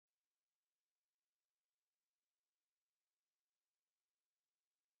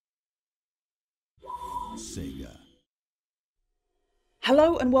Sega.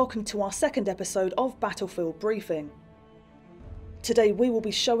 Hello and welcome to our second episode of Battlefield Briefing. Today we will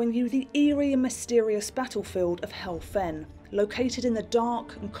be showing you the eerie and mysterious battlefield of Hel Fenn, located in the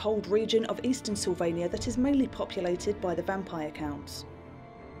dark and cold region of Eastern Sylvania that is mainly populated by the vampire counts.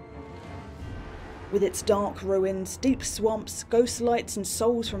 With its dark ruins, deep swamps, ghost lights and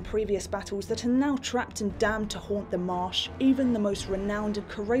souls from previous battles that are now trapped and damned to haunt the marsh, even the most renowned and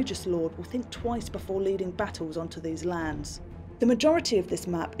courageous lord will think twice before leading battles onto these lands. The majority of this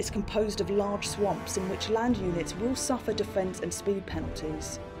map is composed of large swamps in which land units will suffer defence and speed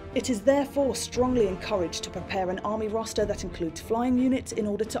penalties. It is therefore strongly encouraged to prepare an army roster that includes flying units in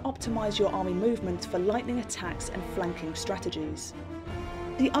order to optimise your army movements for lightning attacks and flanking strategies.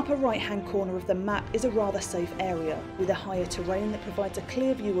 The upper right hand corner of the map is a rather safe area, with a higher terrain that provides a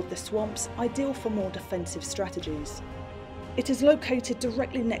clear view of the swamps, ideal for more defensive strategies. It is located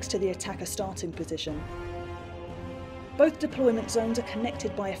directly next to the attacker starting position. Both deployment zones are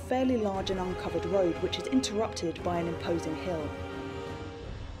connected by a fairly large and uncovered road which is interrupted by an imposing hill.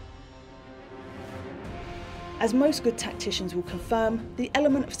 As most good tacticians will confirm, the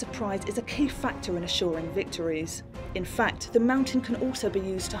element of surprise is a key factor in assuring victories. In fact, the mountain can also be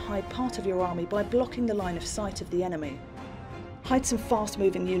used to hide part of your army by blocking the line of sight of the enemy. Hide some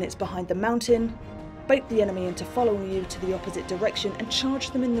fast-moving units behind the mountain, bait the enemy into following you to the opposite direction and charge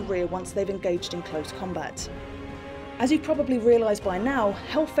them in the rear once they've engaged in close combat. As you've probably realised by now,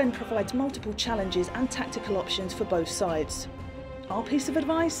 Hel Fenn provides multiple challenges and tactical options for both sides. Our piece of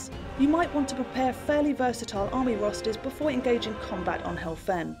advice? You might want to prepare fairly versatile army rosters before engaging combat on Hel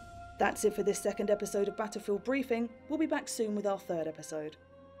Fenn. That's it for this second episode of Battlefield Briefing. We'll be back soon with our third episode.